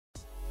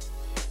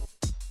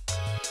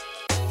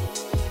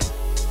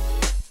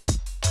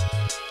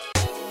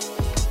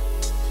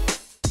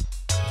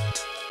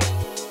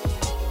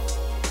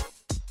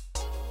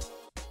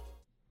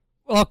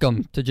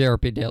Welcome to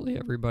JRP Daily,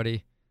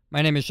 everybody.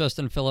 My name is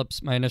Justin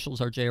Phillips. My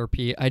initials are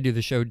JRP. I do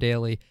the show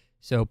daily,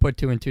 so put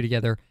two and two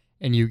together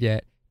and you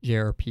get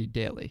JRP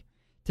Daily.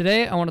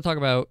 Today, I want to talk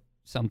about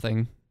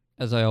something,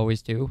 as I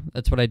always do.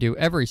 That's what I do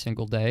every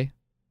single day.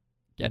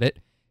 Get it?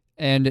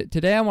 And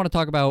today, I want to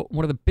talk about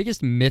one of the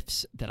biggest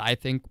myths that I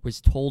think was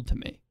told to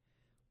me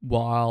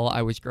while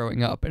I was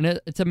growing up. And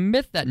it's a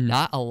myth that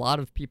not a lot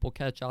of people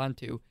catch on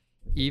to,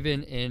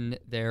 even in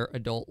their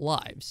adult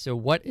lives. So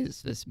what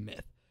is this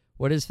myth?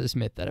 What is this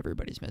myth that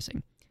everybody's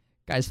missing?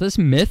 Guys, this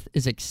myth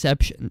is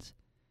exceptions,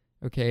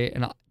 okay?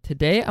 And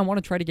today I want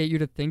to try to get you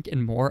to think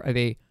in more of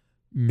a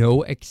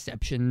no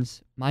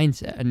exceptions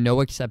mindset, a no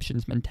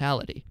exceptions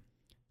mentality.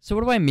 So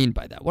what do I mean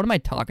by that? What am I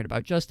talking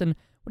about, Justin?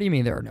 What do you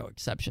mean there are no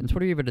exceptions?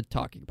 What are you even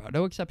talking about?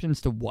 No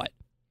exceptions to what?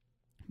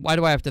 Why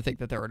do I have to think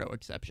that there are no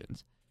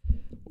exceptions?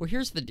 Well,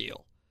 here's the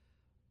deal.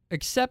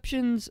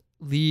 Exceptions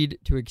lead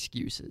to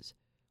excuses.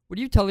 When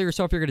you tell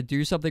yourself you're going to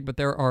do something, but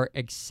there are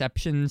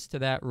exceptions to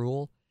that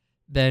rule,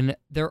 then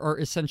there are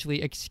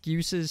essentially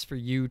excuses for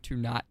you to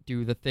not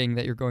do the thing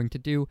that you're going to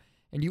do,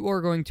 and you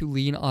are going to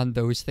lean on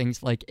those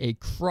things like a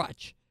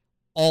crutch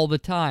all the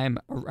time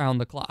around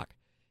the clock.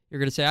 You're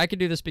going to say, I can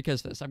do this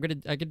because this. I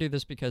can do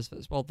this because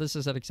this. Well, this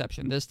is an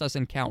exception. This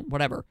doesn't count,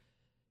 whatever.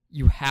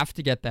 You have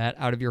to get that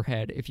out of your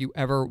head if you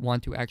ever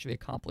want to actually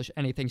accomplish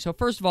anything. So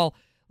first of all,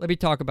 let me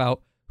talk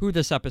about who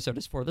this episode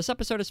is for. This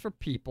episode is for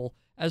people,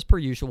 as per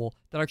usual,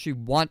 that actually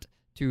want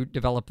to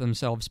develop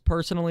themselves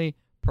personally,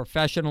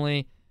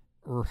 professionally,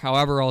 or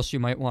however else you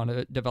might want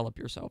to develop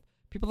yourself.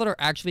 People that are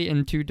actually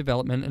into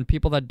development and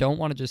people that don't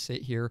want to just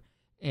sit here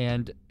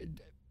and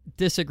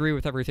disagree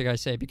with everything I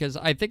say, because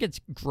I think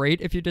it's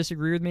great if you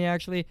disagree with me,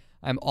 actually.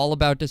 I'm all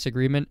about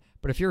disagreement,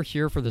 but if you're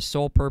here for the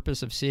sole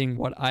purpose of seeing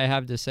what I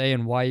have to say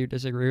and why you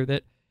disagree with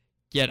it,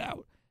 get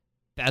out.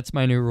 That's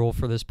my new rule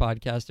for this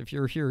podcast. If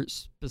you're here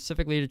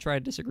specifically to try to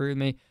disagree with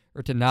me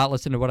or to not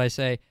listen to what I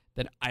say,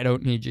 then I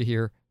don't need you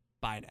here.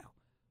 Bye now.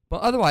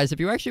 But otherwise, if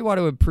you actually want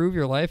to improve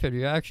your life, if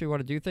you actually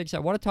want to do things, I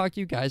want to talk to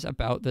you guys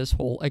about this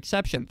whole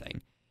exception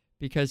thing,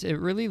 because it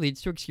really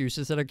leads to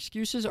excuses, and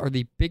excuses are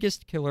the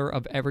biggest killer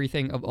of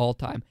everything of all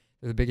time.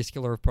 They're the biggest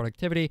killer of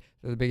productivity.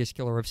 They're the biggest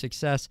killer of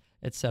success,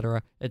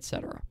 etc.,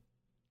 etc.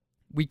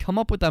 We come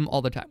up with them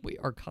all the time. We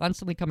are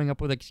constantly coming up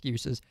with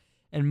excuses,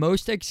 and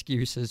most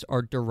excuses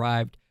are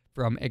derived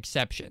from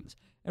exceptions.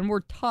 And we're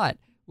taught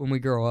when we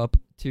grow up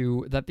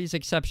that these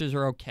exceptions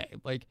are okay.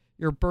 Like,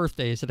 your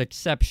birthday is an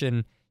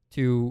exception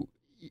to,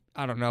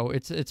 I don't know,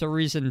 it's a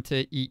reason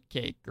to eat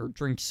cake or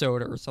drink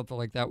soda or something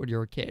like that when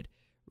you're a kid,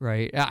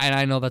 right? And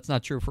I know that's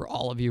not true for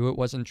all of you. It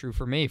wasn't true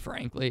for me,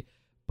 frankly,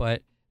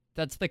 but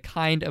that's the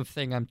kind of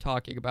thing I'm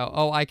talking about.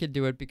 Oh, I could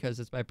do it because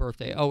it's my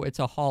birthday. Oh, it's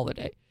a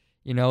holiday.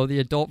 You know, the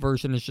adult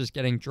version is just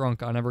getting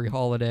drunk on every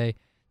holiday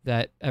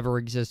that ever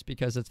exists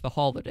because it's the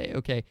holiday,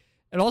 okay?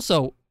 And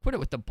also, quit it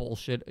with the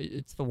bullshit.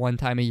 It's the one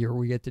time a year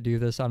we get to do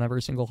this on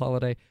every single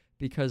holiday,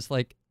 because,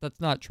 like, that's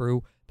not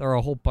true. There are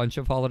a whole bunch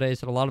of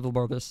holidays, and a lot of them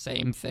are the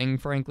same thing,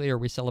 frankly, or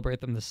we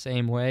celebrate them the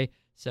same way.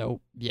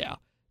 So, yeah,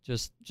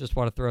 just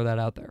want to throw that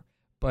out there.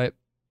 But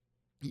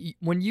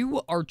when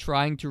you are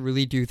trying to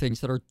really do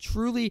things that are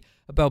truly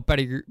about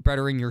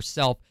bettering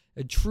yourself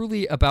and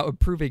truly about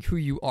improving who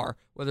you are,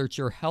 whether it's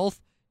your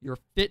health, your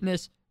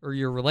fitness, or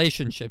your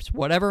relationships,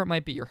 whatever it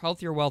might be, your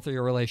health, your wealth, or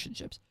your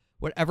relationships,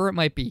 whatever it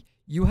might be,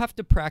 you have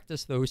to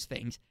practice those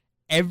things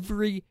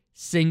every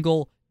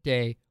single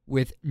day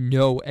with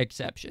no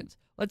exceptions.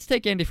 Let's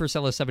take Andy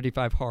Frisella's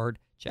 75 Hard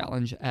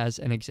Challenge as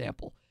an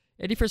example.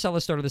 Andy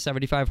Frisella started the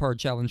 75 Hard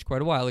Challenge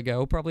quite a while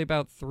ago, probably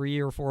about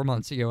 3 or 4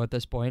 months ago at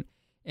this point.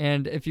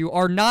 And if you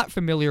are not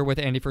familiar with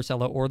Andy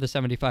Frisella or the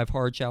 75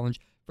 Hard Challenge,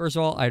 first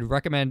of all, I'd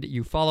recommend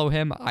you follow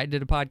him. I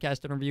did a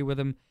podcast interview with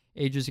him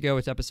ages ago.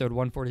 It's episode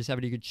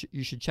 147.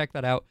 You should check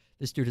that out.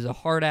 This dude is a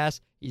hard ass.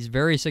 He's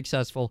very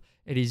successful,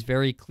 and he's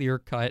very clear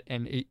cut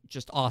and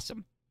just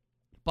awesome.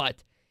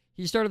 But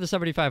he started the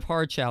 75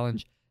 Hard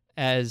Challenge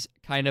as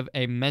kind of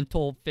a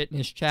mental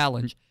fitness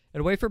challenge,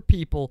 and a way for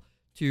people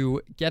to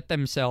get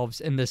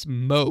themselves in this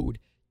mode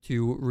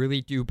to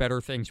really do better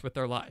things with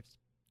their lives.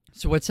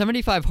 So what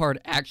 75 Hard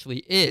actually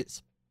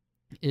is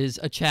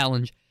a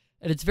challenge,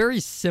 and it's very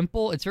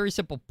simple. It's very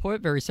simple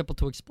put, very simple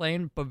to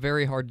explain, but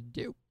very hard to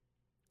do.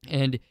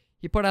 And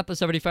he put out the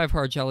 75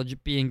 Hard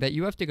Challenge being that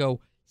you have to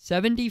go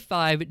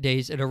 75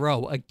 days in a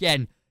row.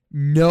 Again,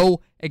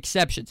 no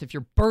exceptions. If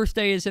your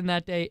birthday is in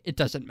that day, it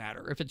doesn't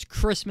matter. If it's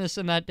Christmas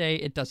in that day,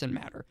 it doesn't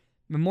matter.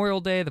 Memorial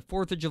Day, the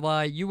 4th of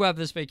July, you have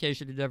this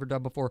vacation you've never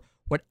done before.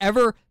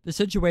 Whatever the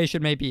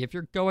situation may be, if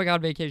you're going on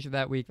vacation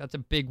that week, that's a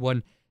big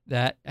one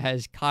that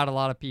has caught a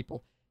lot of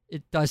people.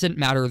 It doesn't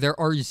matter. There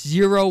are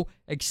zero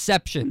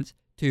exceptions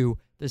to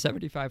the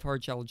 75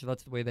 Hard Challenge.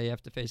 That's the way they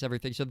have to face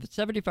everything. So the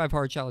 75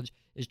 Hard Challenge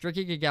is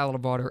drinking a gallon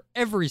of water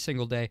every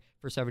single day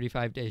for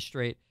 75 days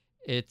straight.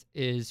 It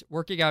is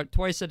working out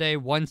twice a day,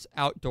 once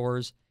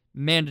outdoors,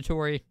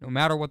 mandatory, no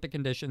matter what the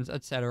conditions,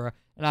 etc.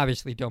 And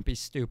obviously, don't be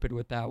stupid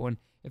with that one.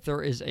 If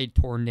there is a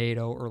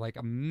tornado or like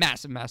a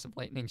massive, massive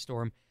lightning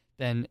storm,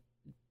 then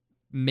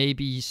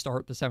maybe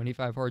start the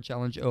 75 Hard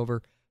Challenge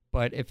over.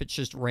 But if it's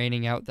just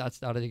raining out,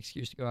 that's not an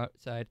excuse to go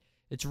outside.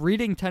 It's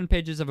reading 10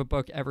 pages of a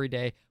book every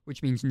day,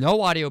 which means no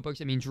audiobooks.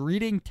 It means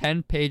reading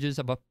 10 pages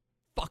of a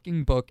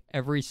fucking book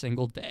every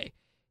single day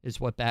is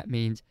what that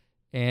means.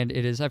 And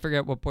it is, I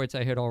forget what points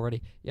I hit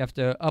already. You have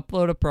to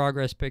upload a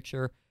progress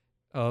picture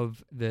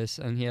of this,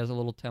 and he has a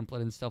little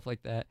template and stuff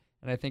like that.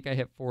 And I think I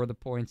hit 4 of the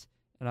points,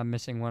 and I'm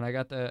missing one. I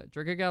got the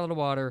drink a gallon of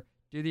water,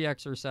 do the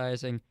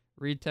exercising,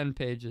 read 10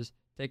 pages,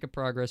 take a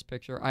progress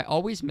picture. I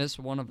always miss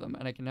one of them,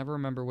 and I can never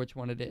remember which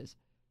one it is.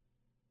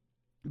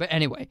 But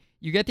anyway,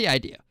 you get the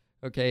idea.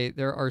 Okay,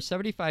 there are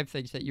 75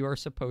 things that you are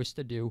supposed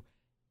to do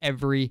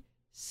every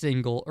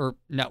single,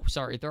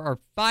 there are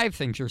 5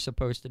 things you're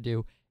supposed to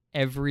do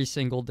every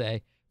single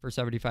day for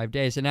 75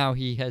 days. And now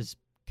he has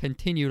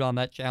continued on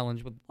that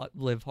challenge with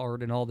Live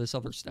Hard and all this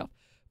other stuff.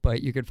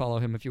 But you can follow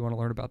him if you want to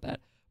learn about that.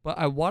 But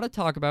I want to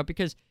talk about,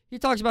 because he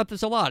talks about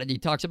this a lot, and he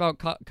talks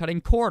about cutting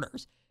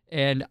corners.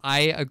 And I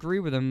agree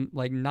with him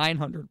like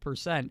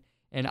 900%.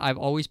 And I've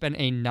always been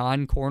a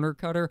non-corner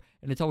cutter,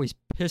 and it's always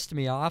pissed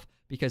me off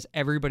because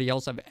everybody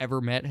else I've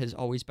ever met has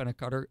always been a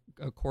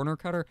corner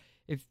cutter.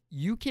 If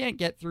you can't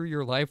get through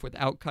your life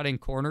without cutting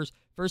corners,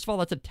 first of all,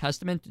 that's a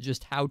testament to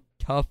just how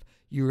tough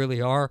you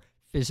really are,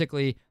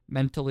 physically,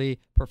 mentally,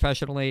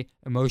 professionally,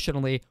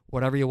 emotionally,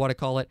 whatever you want to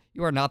call it.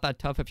 You are not that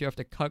tough if you have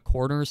to cut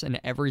corners in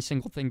every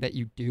single thing that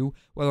you do,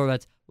 whether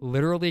that's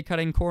literally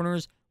cutting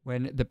corners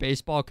when the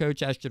baseball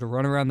coach asked you to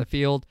run around the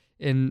field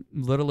in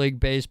Little League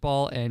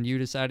Baseball and you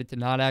decided to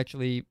not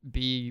actually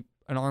be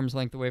an arm's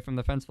length away from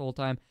the fence the whole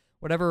time.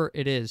 Whatever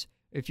it is,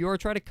 if you are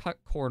trying to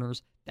cut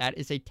corners, that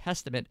is a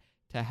testament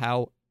to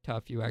how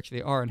tough you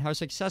actually are and how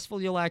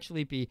successful you'll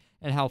actually be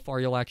and how far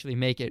you'll actually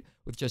make it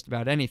with just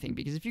about anything.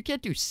 Because if you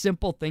can't do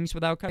simple things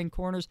without cutting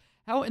corners,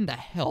 how in the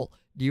hell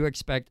do you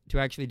expect to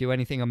actually do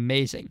anything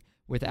amazing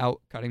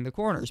without cutting the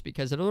corners?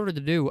 Because in order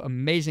to do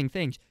amazing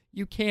things,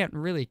 you can't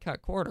really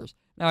cut corners.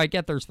 Now, I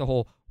get there's the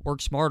whole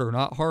work smarter,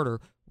 not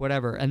harder,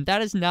 whatever. And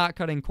that is not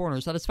cutting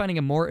corners. That is finding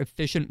a more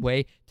efficient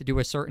way to do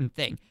a certain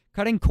thing.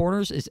 Cutting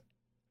corners is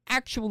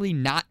actually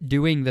not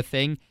doing the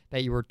thing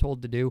that you were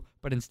told to do,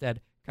 but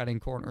instead cutting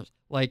corners.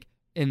 Like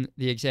in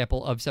the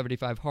example of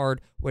 75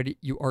 Hard, when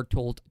you are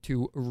told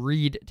to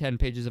read 10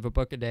 pages of a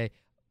book a day,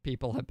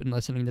 people have been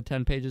listening to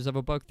 10 pages of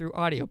a book through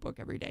audiobook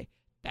every day.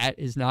 That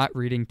is not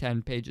reading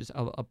 10 pages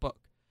of a book.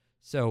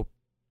 So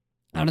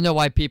I don't know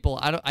why people,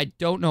 I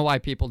don't know why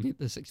people need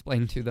this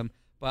explained to them,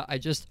 but I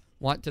just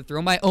want to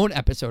throw my own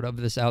episode of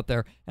this out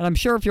there. And I'm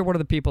sure if you're one of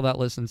the people that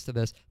listens to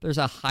this, there's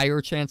a higher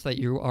chance that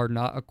you are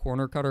not a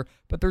corner cutter,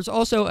 but there's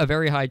also a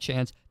very high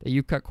chance that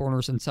you cut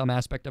corners in some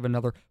aspect of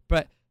another.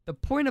 But the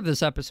point of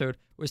this episode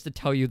was to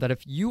tell you that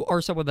if you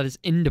are someone that is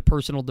into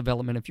personal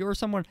development, if you're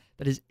someone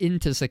that is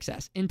into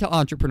success, into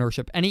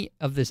entrepreneurship, any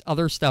of this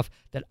other stuff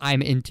that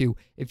I'm into,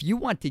 if you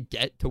want to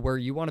get to where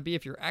you want to be,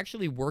 if you're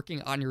actually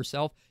working on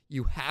yourself,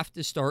 you have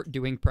to start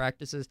doing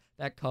practices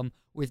that come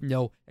with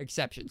no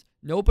exceptions.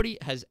 Nobody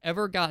has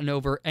ever gotten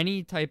over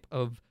any type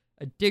of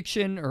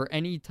addiction or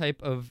any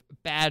type of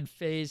bad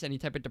phase, any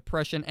type of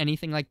depression,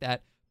 anything like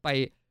that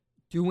by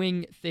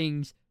doing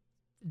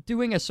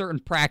a certain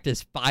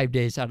practice 5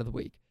 days out of the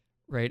week,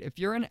 right? If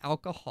you're an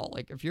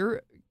alcoholic, if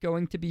you're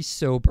going to be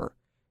sober,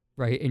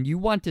 right, and you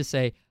want to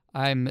say,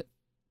 I'm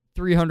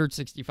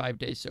 365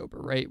 days sober,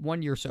 right?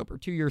 1 year sober,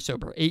 2 years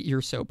sober, 8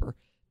 years sober,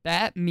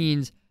 that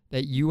means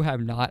that you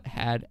have not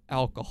had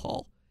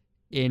alcohol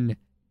in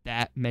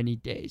that many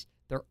days.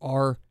 There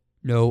are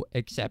no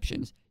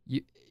exceptions.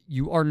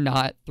 You are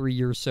not 3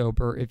 years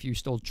sober if you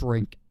still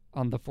drink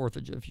on the 4th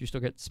of July, if you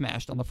still get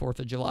smashed on the 4th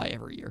of July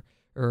every year,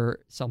 or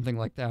something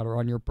like that, or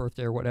on your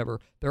birthday or whatever.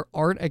 There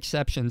aren't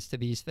exceptions to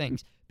these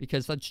things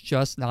because that's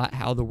just not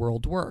how the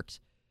world works.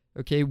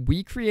 Okay,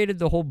 we created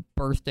the whole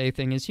birthday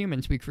thing as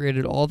humans. We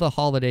created all the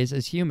holidays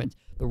as humans.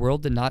 The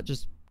world did not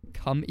just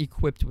come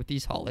equipped with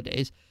these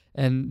holidays,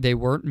 and they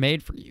weren't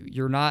made for you.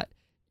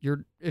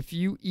 If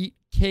you eat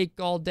cake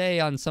all day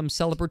on some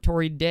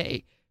celebratory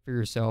day for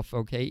yourself,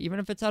 okay, even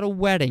if it's at a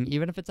wedding,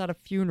 even if it's at a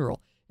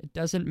funeral, it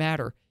doesn't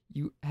matter.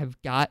 You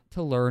have got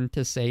to learn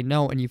to say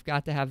no, and you've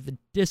got to have the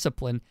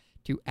discipline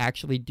to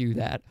actually do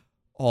that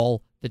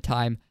all the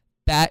time.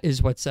 That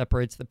is what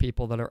separates the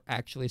people that are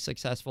actually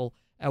successful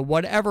at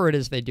whatever it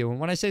is they do. And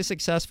when I say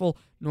successful,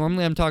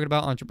 normally I'm talking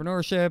about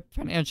entrepreneurship,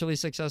 financially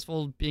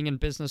successful, being in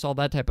business, all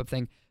that type of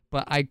thing.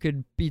 But I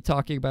could be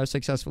talking about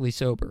successfully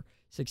sober,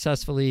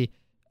 successfully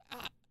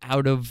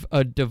out of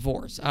a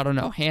divorce, I don't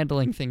know,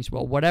 handling things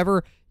well.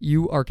 Whatever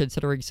you are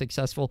considering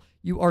successful,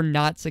 you are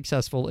not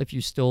successful if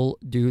you still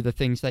do the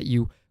things that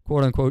you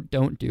quote unquote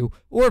don't do,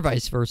 or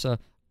vice versa,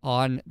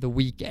 on the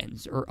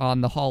weekends or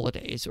on the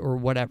holidays or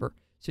whatever.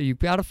 So you've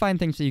got to find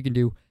things that you can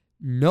do,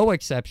 no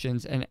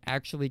exceptions, and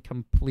actually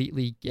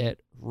completely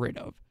get rid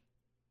of.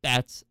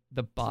 That's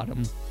the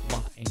bottom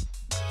line.